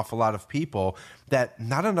affect an awful lot of people that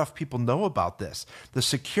not enough people know about this. The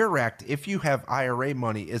Secure Act, if you have IRA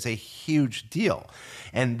money, is a huge deal.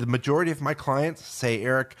 And the majority of my clients say,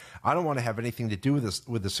 Eric, I don't want to have anything to do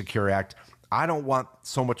with the Secure Act. I don't want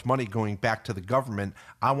so much money going back to the government.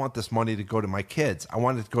 I want this money to go to my kids. I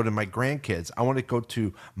want it to go to my grandkids. I want it to go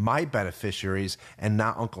to my beneficiaries and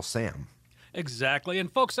not Uncle Sam. Exactly.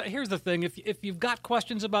 And folks, here's the thing. If you've got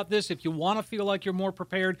questions about this, if you want to feel like you're more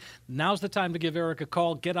prepared, now's the time to give Eric a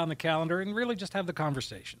call, get on the calendar, and really just have the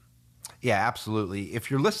conversation. Yeah, absolutely.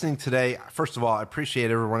 If you're listening today, first of all, I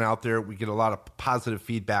appreciate everyone out there. We get a lot of positive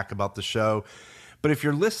feedback about the show. But if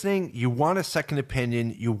you're listening, you want a second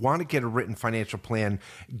opinion, you want to get a written financial plan,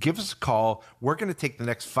 give us a call. We're going to take the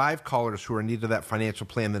next 5 callers who are in need of that financial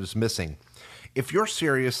plan that is missing. If you're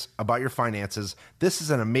serious about your finances, this is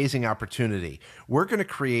an amazing opportunity. We're going to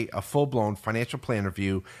create a full-blown financial plan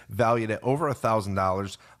review valued at over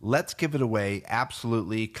 $1,000. Let's give it away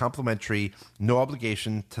absolutely complimentary, no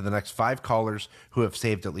obligation to the next 5 callers who have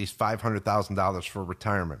saved at least $500,000 for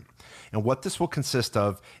retirement. And what this will consist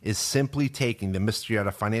of is simply taking the mystery out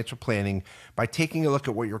of financial planning by taking a look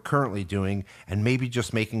at what you're currently doing and maybe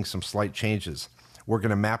just making some slight changes. We're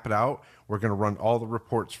going to map it out. We're going to run all the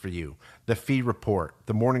reports for you. The fee report,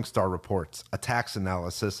 the Morningstar reports, a tax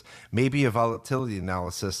analysis, maybe a volatility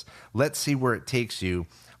analysis. Let's see where it takes you.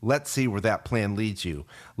 Let's see where that plan leads you.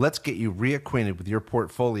 Let's get you reacquainted with your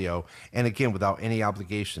portfolio, and again, without any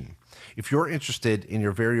obligation. If you're interested in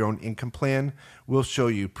your very own income plan, we'll show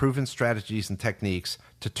you proven strategies and techniques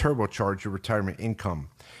to turbocharge your retirement income.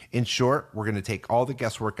 In short, we're going to take all the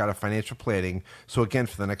guesswork out of financial planning. So again,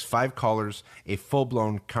 for the next 5 callers, a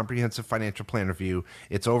full-blown comprehensive financial plan review.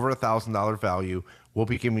 It's over $1,000 value. We'll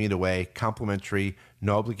be giving it away complimentary,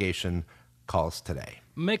 no obligation. Call us today.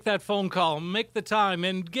 Make that phone call, make the time,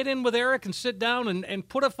 and get in with Eric and sit down and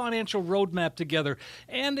put a financial roadmap together.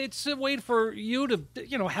 And it's a way for you to,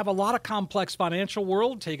 have a lot of complex financial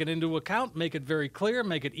world, take it into account, make it very clear,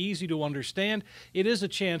 make it easy to understand. It is a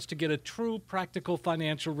chance to get a true practical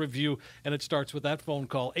financial review, and it starts with that phone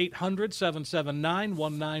call,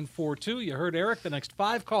 800-779-1942. You heard Eric, the next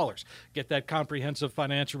 5 callers get that comprehensive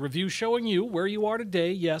financial review showing you where you are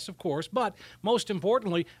today, yes, of course, but most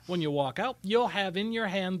importantly, when you walk out, you'll have in your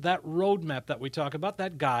hand that roadmap that we talk about,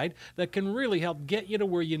 that guide that can really help get you to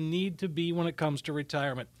where you need to be when it comes to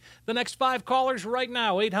retirement. The next 5 callers right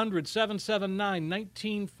now,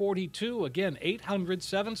 800-779-1942. Again,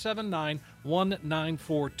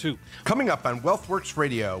 800-779-1942. Coming up on WealthWorks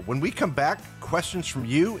Radio, when we come back, questions from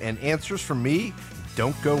you and answers from me.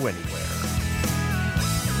 Don't go anywhere.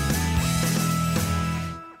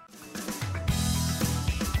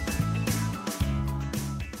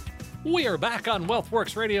 We are back on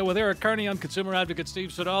WealthWorks Radio with Eric Carney. I'm consumer advocate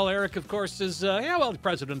Steve Siddall. Eric, of course, is the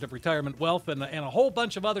president of Retirement Wealth and a whole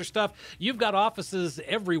bunch of other stuff. You've got offices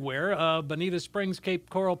everywhere, Bonita Springs, Cape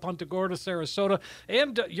Coral, Punta Gorda, Sarasota,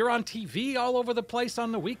 and you're on TV all over the place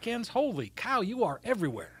on the weekends. Holy cow, you are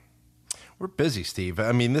everywhere. We're busy, Steve.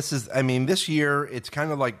 This year, it's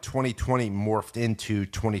kind of like 2020 morphed into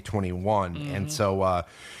 2021. And so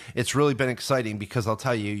it's really been exciting because I'll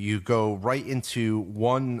tell you, you go right into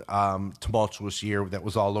one tumultuous year that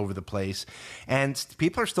was all over the place. And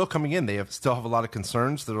people are still coming in. Still have a lot of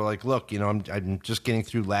concerns that are like, look, I'm just getting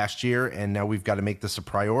through last year and now we've got to make this a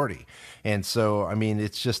priority. And so,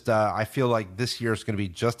 it's just, I feel like this year is going to be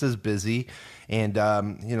just as busy. And,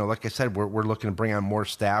 like I said, we're looking to bring on more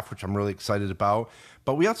staff, which I'm really excited about.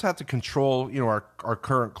 But we also have to control, our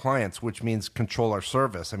current clients, which means control our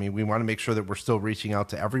service. We want to make sure that we're still reaching out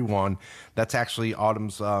to everyone. That's actually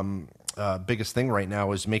Autumn's biggest thing right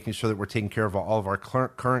now, is making sure that we're taking care of all of our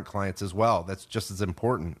current clients as well. That's just as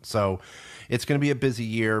important. So it's going to be a busy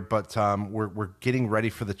year, but we're getting ready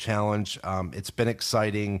for the challenge. It's been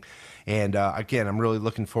exciting. And again, I'm really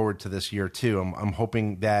looking forward to this year too. I'm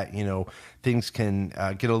hoping that, things can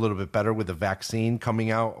get a little bit better with the vaccine coming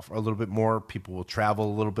out a little bit more. People will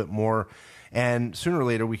travel a little bit more. And sooner or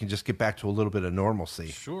later, we can just get back to a little bit of normalcy.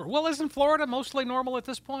 Sure. Well, isn't Florida mostly normal at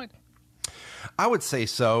this point? I would say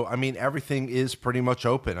so. Everything is pretty much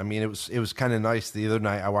open. It was kind of nice the other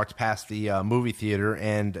night. I walked past the movie theater,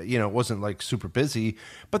 and it wasn't like super busy,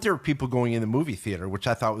 but there were people going in the movie theater, which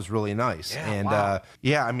I thought was really nice. Yeah, and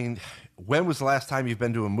wow. When was the last time you've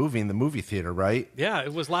been to a movie in the movie theater? Right? Yeah,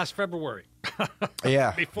 it was last February.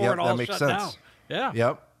 Yeah, before it all shut down. Yeah.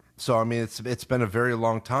 Yep. So, it's been a very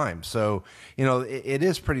long time. So, it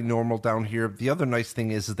is pretty normal down here. The other nice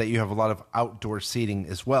thing is that you have a lot of outdoor seating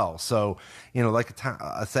as well. So, like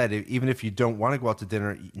I said, even if you don't want to go out to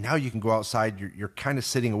dinner, now you can go outside. You're kind of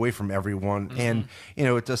sitting away from everyone. And,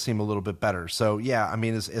 it does seem a little bit better. So, yeah,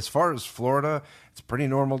 as far as Florida, it's pretty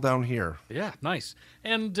normal down here. Yeah, nice.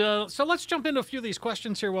 And so let's jump into a few of these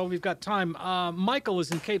questions here while we've got time. Michael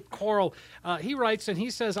is in Cape Coral. He writes and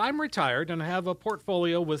he says, I'm retired and I have a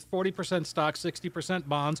portfolio with 40% stocks, 60%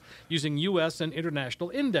 bonds using U.S. and international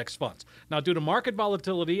index funds. Now, due to market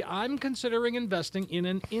volatility, I'm considering investing in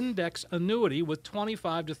an index annuity with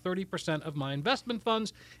 25 to 30% of my investment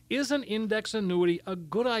funds. Is an index annuity a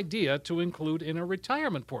good idea to include in a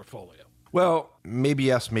retirement portfolio? Well, maybe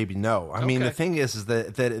yes, maybe no. Okay. The thing is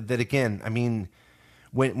that again,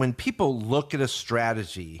 when people look at a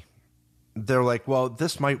strategy, they're like, well,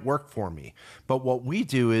 this might work for me. But what we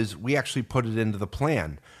do is we actually put it into the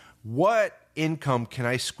plan. What income can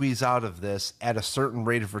I squeeze out of this at a certain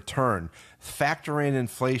rate of return? Factor in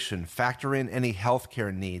inflation, factor in any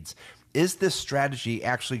healthcare needs. Is this strategy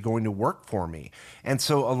actually going to work for me? And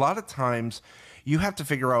so a lot of times you have to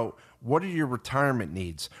figure out, what are your retirement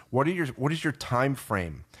needs? What is your time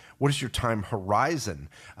frame? What is your time horizon?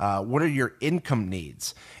 What are your income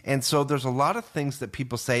needs? And so there's a lot of things that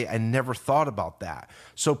people say, I never thought about that.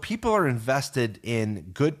 So people are invested in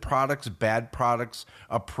good products, bad products,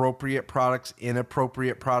 appropriate products,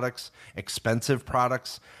 inappropriate products, expensive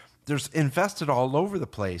products. There's invested all over the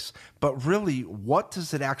place. But really, what do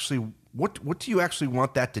you actually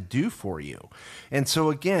want that to do for you? And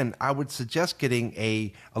so again, I would suggest getting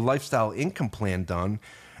a lifestyle income plan done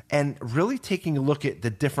and really taking a look at the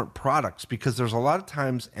different products, because there's a lot of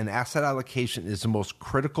times an asset allocation is the most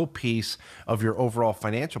critical piece of your overall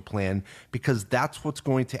financial plan, because that's what's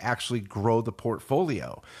going to actually grow the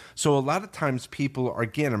portfolio. So a lot of times people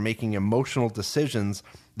are making emotional decisions.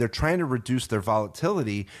 They're trying to reduce their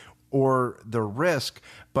volatility or the risk,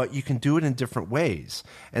 but you can do it in different ways.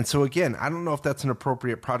 And so again, I don't know if that's an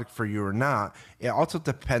appropriate product for you or not. It also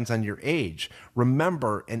depends on your age.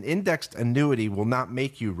 Remember, an indexed annuity will not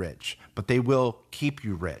make you rich, but they will keep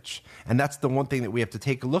you rich. And that's the one thing that we have to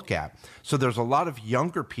take a look at. So there's a lot of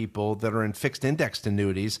younger people that are in fixed indexed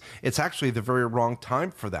annuities. It's actually the very wrong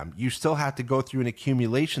time for them. You still have to go through an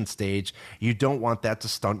accumulation stage. You don't want that to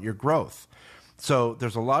stunt your growth. So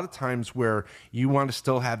there's a lot of times where you want to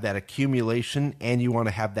still have that accumulation and you want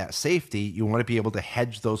to have that safety. You want to be able to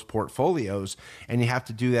hedge those portfolios, and you have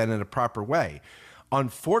to do that in a proper way.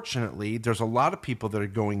 Unfortunately, there's a lot of people that are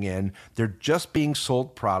going in, they're just being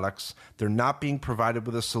sold products, they're not being provided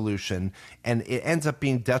with a solution, and it ends up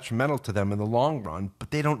being detrimental to them in the long run, but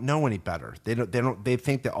they don't know any better. They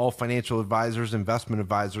think that all financial advisors, investment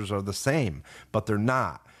advisors are the same, but they're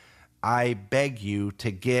not. I beg you to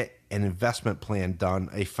get an investment plan done,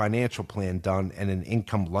 a financial plan done, and an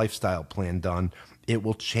income lifestyle plan done. it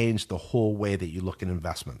will change the whole way that you look at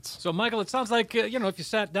investments. So, Michael, it sounds like, if you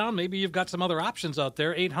sat down, maybe you've got some other options out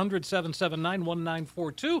there.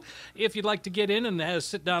 800-779-1942. If you'd like to get in and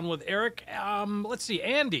sit down with Eric. Let's see.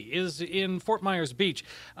 Andy is in Fort Myers Beach,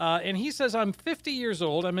 and he says, I'm 50 years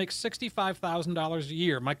old. I make $65,000 a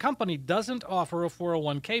year. My company doesn't offer a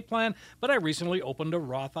 401k plan, but I recently opened a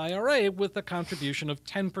Roth IRA with a contribution of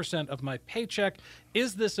 10% of my paycheck.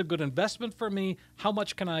 Is this a good investment for me? How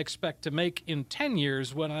much can I expect to make in 10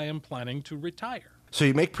 years when I am planning to retire? So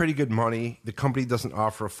you make pretty good money. The company doesn't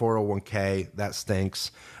offer a 401k. That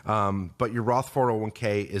stinks. But your Roth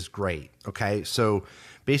 401k is great. Okay. So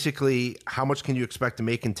basically, how much can you expect to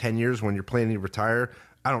make in 10 years when you're planning to retire?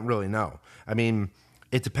 I don't really know. I mean,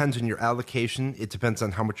 it depends on your allocation. It depends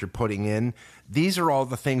on how much you're putting in. These are all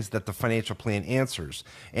the things that the financial plan answers.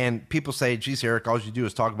 And people say, geez, Eric, all you do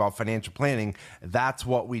is talk about financial planning. That's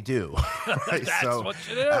what we do. Right? That's what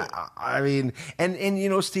you do. I mean,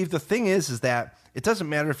 and Steve, the thing is that it doesn't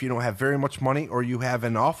matter if you don't have very much money or you have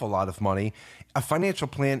an awful lot of money. A financial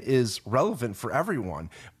plan is relevant for everyone.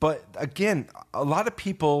 But again, a lot of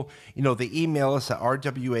people, they email us at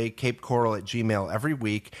rwacapecoral@gmail every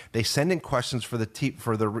week. They send in questions for the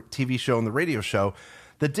TV show and the radio show.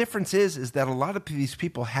 The difference is that a lot of these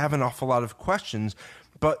people have an awful lot of questions,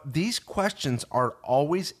 but these questions are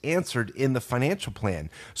always answered in the financial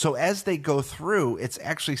plan. So as they go through, it's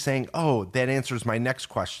actually saying, oh, that answers my next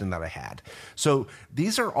question that I had. So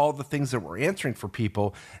these are all the things that we're answering for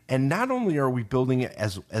people. And not only are we building it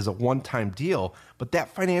as a one-time deal, but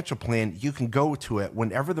that financial plan, you can go to it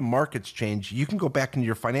whenever the markets change. You can go back into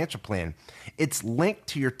your financial plan. It's linked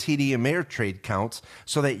to your TD Ameritrade accounts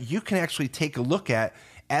so that you can actually take a look at,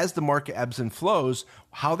 as the market ebbs and flows,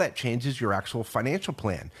 how that changes your actual financial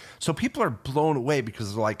plan. So people are blown away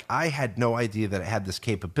because they're like, I had no idea that it had this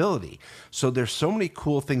capability. So there's so many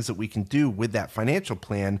cool things that we can do with that financial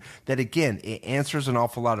plan that, again, it answers an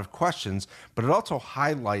awful lot of questions, but it also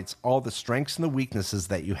highlights all the strengths and the weaknesses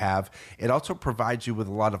that you have. It also provides you with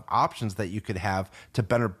a lot of options that you could have to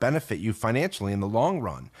better benefit you financially in the long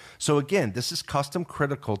run. So again, this is custom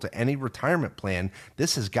critical to any retirement plan.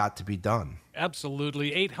 This has got to be done.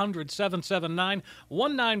 Absolutely.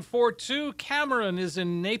 800-779-1942. Cameron is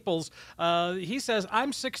in Naples. He says,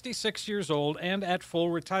 I'm 66 years old and at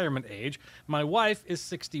full retirement age. My wife is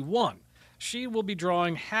 61. She will be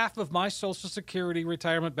drawing half of my Social Security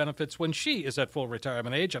retirement benefits when she is at full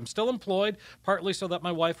retirement age. I'm still employed, partly so that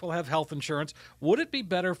my wife will have health insurance. Would it be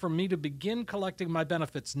better for me to begin collecting my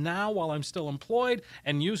benefits now while I'm still employed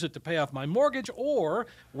and use it to pay off my mortgage, or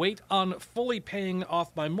wait on fully paying off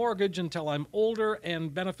my mortgage until I'm older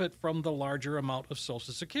and benefit from the larger amount of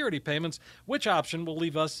Social Security payments? Which option will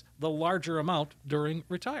leave us the larger amount during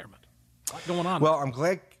retirement? A lot going on. Well,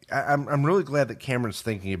 I'm really glad that Cameron's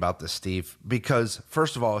thinking about this, Steve, because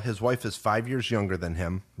first of all, his wife is 5 years younger than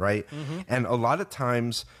him, right? Mm-hmm. And a lot of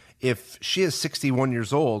times, if she is 61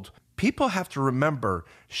 years old, people have to remember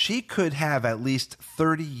she could have at least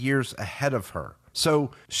 30 years ahead of her.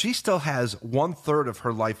 So she still has 1/3 of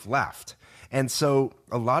her life left. And so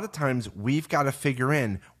a lot of times we've got to figure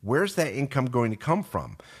in, where's that income going to come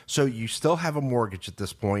from? So you still have a mortgage at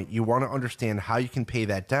this point. You want to understand how you can pay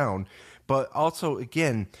that down. But also,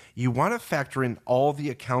 again, you want to factor in all the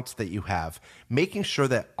accounts that you have, making sure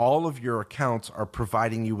that all of your accounts are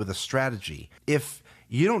providing you with a strategy. If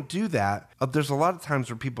you don't do that, there's a lot of times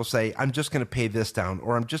where people say, I'm just going to pay this down,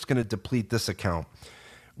 or I'm just going to deplete this account.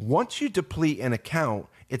 Once you deplete an account,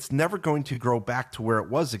 it's never going to grow back to where it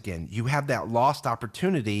was again. You have that lost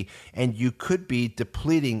opportunity, and you could be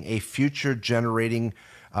depleting a future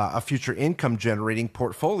income generating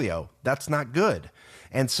portfolio. That's not good.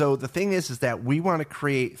 And so the thing is that we want to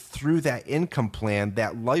create, through that income plan,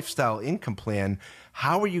 that lifestyle income plan,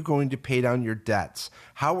 how are you going to pay down your debts?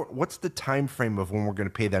 What's the time frame of when we're going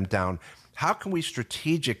to pay them down? How can we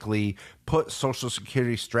strategically put Social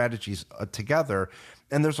Security strategies together?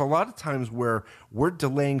 And there's a lot of times where we're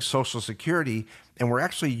delaying Social Security and we're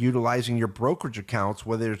actually utilizing your brokerage accounts,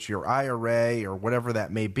 whether it's your IRA or whatever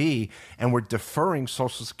that may be, and we're deferring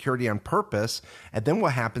Social Security on purpose. And then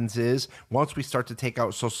what happens is, once we start to take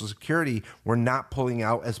out Social Security, we're not pulling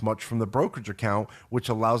out as much from the brokerage account, which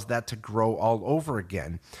allows that to grow all over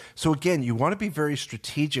again. So again, you want to be very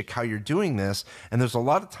strategic how you're doing this. And there's a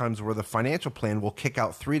lot of times where the financial plan will kick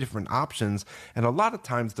out 3 different options. And a lot of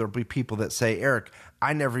times there'll be people that say, Eric,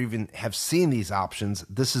 I never even have seen these options.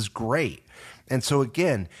 This is great. And so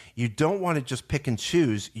again, you don't want to just pick and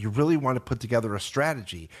choose. You really want to put together a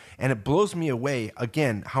strategy. And it blows me away,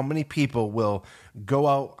 again, how many people will go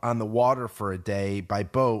out on the water for a day by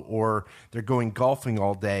boat, or they're going golfing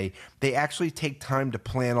all day. They actually take time to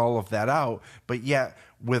plan all of that out, but yet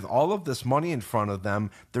with all of this money in front of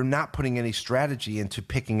them, they're not putting any strategy into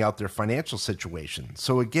picking out their financial situation.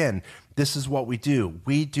 So again, this is what we do.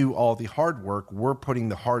 We do all the hard work. We're putting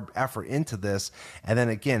the hard effort into this. And then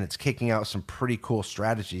again, it's kicking out some pretty cool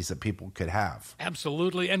strategies that people could have.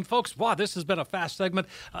 Absolutely. And folks, wow, this has been a fast segment.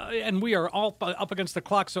 And we are all up against the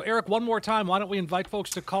clock. So Eric, one more time, why don't we invite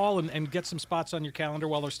folks to call and get some spots on your calendar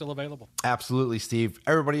while they're still available? Absolutely, Steve.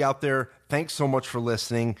 Everybody out there, thanks so much for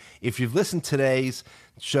listening. If you've listened to today's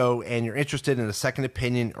show and you're interested in a second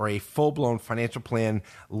opinion or a full-blown financial plan,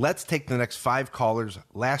 let's take the next 5 callers,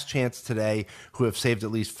 last chance today, who have saved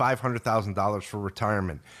at least $500,000 for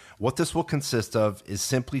retirement. What this will consist of is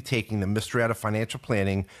simply taking the mystery out of financial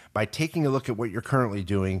planning by taking a look at what you're currently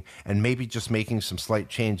doing and maybe just making some slight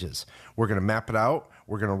changes. We're going to map it out.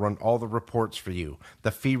 We're going to run all the reports for you,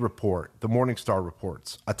 the fee report, the Morningstar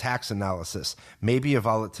reports, a tax analysis, maybe a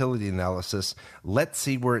volatility analysis. Let's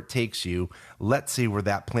see where it takes you. Let's see where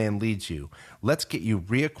that plan leads you. Let's get you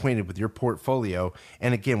reacquainted with your portfolio,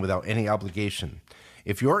 and again, without any obligation.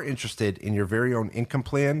 If you're interested in your very own income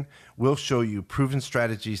plan, we'll show you proven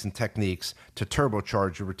strategies and techniques to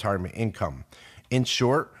turbocharge your retirement income. In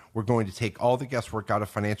short, we're going to take all the guesswork out of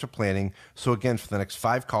financial planning. So again, for the next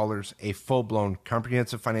 5 callers, a full-blown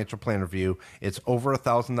comprehensive financial plan review. It's over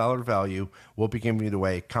 $1,000 value. We'll be giving you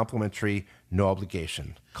away complimentary, no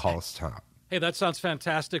obligation. Call us top. Hey, that sounds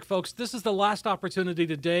fantastic. Folks, this is the last opportunity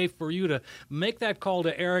today for you to make that call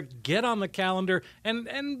to Eric, get on the calendar,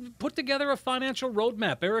 and put together a financial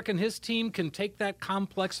roadmap. Eric and his team can take that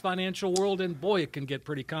complex financial world, and boy, it can get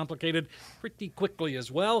pretty complicated pretty quickly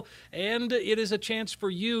as well. And it is a chance for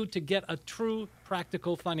you to get a true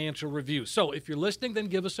practical financial review. So if you're listening, then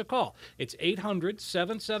give us a call. It's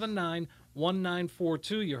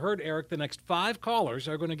 800-779-1942. You heard Eric. The next 5 callers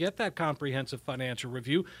are going to get that comprehensive financial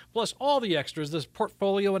review, plus all the extras, this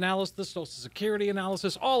portfolio analysis, Social Security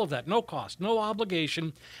analysis, all of that. No cost, no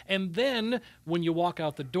obligation. And then when you walk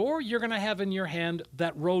out the door, you're going to have in your hand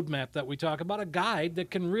that roadmap that we talk about, a guide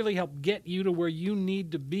that can really help get you to where you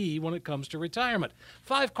need to be when it comes to retirement.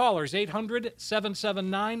 5 callers,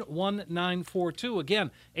 800-779-1942. Again,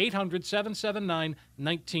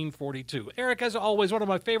 800-779-1942. Eric, as always, one of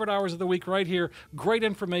my favorite hours of the week right here. Great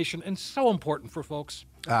information and so important for folks.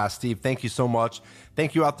 Steve, thank you so much.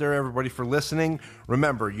 Thank you out there, everybody, for listening.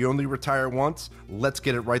 Remember, you only retire once. Let's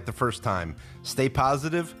get it right the first time. Stay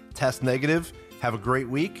positive, test negative, have a great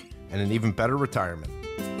week, and an even better retirement.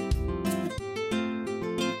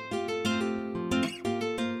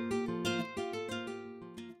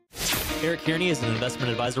 Eric Kearney is an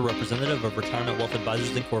investment advisor representative of Retirement Wealth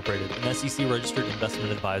Advisors Incorporated, an SEC-registered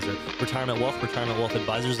investment advisor. Retirement Wealth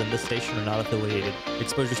Advisors, and this station are not affiliated.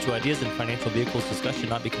 Exposures to ideas and financial vehicles discussed should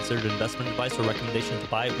not be considered investment advice or recommendation to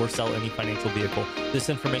buy or sell any financial vehicle. This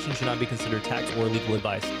information should not be considered tax or legal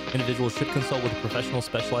advice. Individuals should consult with a professional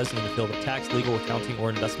specializing in the field of tax, legal, accounting,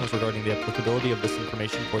 or investments regarding the applicability of this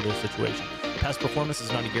information for their situation. Past performance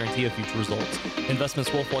is not a guarantee of future results.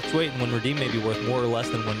 Investments will fluctuate, and when redeemed may be worth more or less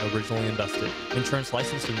than when originally invested. Insurance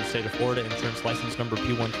licensed in the state of Florida. Insurance license number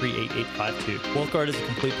P138852. WealthGuard is a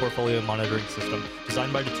complete portfolio monitoring system.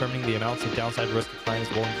 Designed by determining the amounts of downside risk a client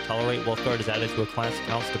is willing to tolerate, WealthGuard is added to a client's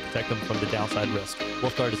accounts to protect them from the downside risk.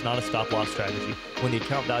 WealthGuard is not a stop-loss strategy. When the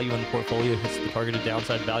account value in the portfolio hits the targeted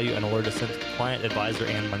downside value, an alert is sent to the client, advisor,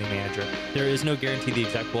 and money manager. There is no guarantee the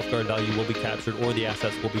exact WealthGuard value will be captured or the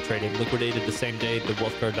assets will be traded, liquidated the same day the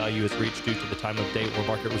WealthGuard value is reached due to the time of day or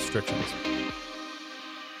market restrictions.